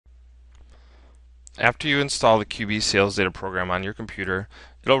After you install the QBSalesData program on your computer,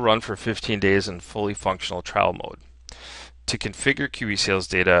 it'll run for 15 days in fully functional trial mode. To configure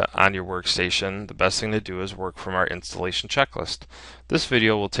QBSalesData on your workstation, the best thing to do is work from our installation checklist. This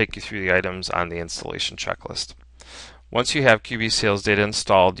video will take you through the items on the installation checklist. Once you have QBSalesData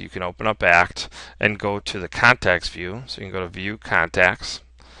installed, you can open up ACT and go to the Contacts view. So you can go to View Contacts,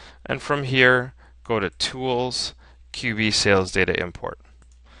 and from here go to Tools, QBSalesData Import.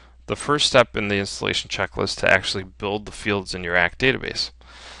 The first step in the installation checklist to actually build the fields in your ACT database.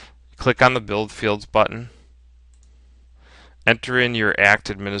 Click on the Build Fields button. Enter in your ACT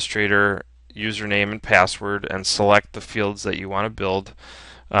administrator username and password and select the fields that you want to build.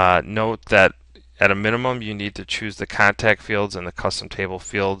 Note that at a minimum you need to choose the contact fields and the custom table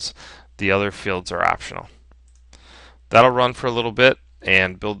fields. The other fields are optional. That'll run for a little bit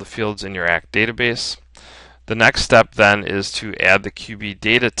and build the fields in your ACT database. The next step then is to add the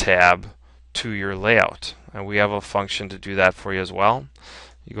QBData tab to your layout, and we have a function to do that for you as well.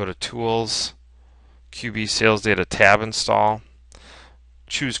 You go to Tools, QBSalesData tab install,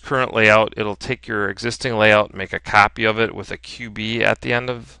 choose current layout. It'll take your existing layout, make a copy of it with a QB at the end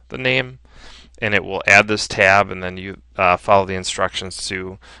of the name, and it will add this tab, and then you follow the instructions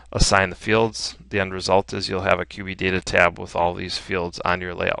to assign the fields. The end result is you'll have a QBData tab with all these fields on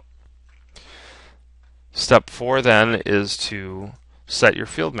your layout. Step 4 then is to set your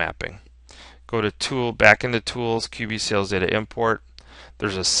field mapping. Go to back into Tools, QBSalesData Import.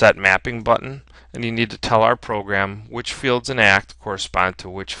 There's a Set Mapping button, and you need to tell our program which fields in ACT correspond to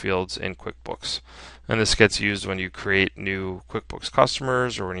which fields in QuickBooks. And this gets used when you create new QuickBooks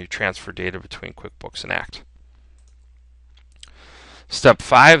customers or when you transfer data between QuickBooks and ACT. Step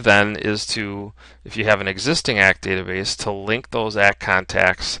 5 then is to, if you have an existing ACT database, to link those ACT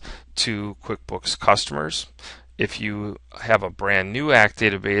contacts to QuickBooks customers. If you have a brand new ACT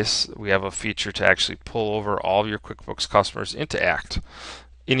database, we have a feature to actually pull over all of your QuickBooks customers into ACT.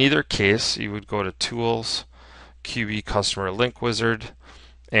 In either case, you would go to Tools, QB Customer Link Wizard,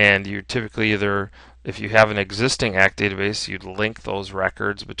 and you typically either, if you have an existing ACT database, you'd link those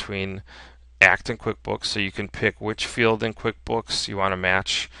records between ACT and QuickBooks, so you can pick which field in QuickBooks you want to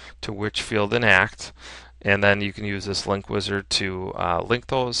match to which field in ACT, and then you can use this link wizard to link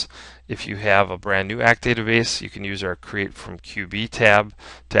those. If you have a brand new ACT database, you can use our Create from QB tab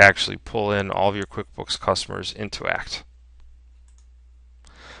to actually pull in all of your QuickBooks customers into ACT.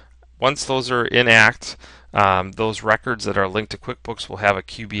 Once those are in ACT, those records that are linked to QuickBooks will have a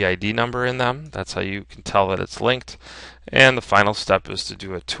QB ID number in them. That's how you can tell that it's linked. And the final step is to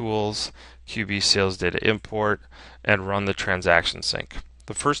do a Tools, QBSalesData Import, and run the transaction sync.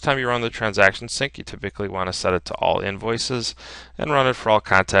 The first time you run the transaction sync, you typically want to set it to all invoices and run it for all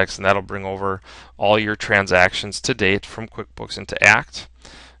contacts, and that'll bring over all your transactions to date from QuickBooks into ACT.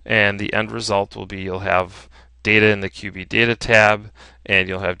 And the end result will be you'll have data in the QB Data tab, and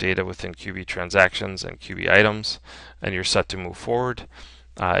you'll have data within QB Transactions and QB Items, and you're set to move forward.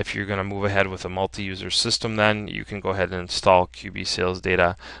 If you're going to move ahead with a multi-user system, then you can go ahead and install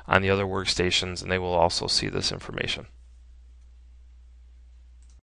QBSalesData on the other workstations, and they will also see this information.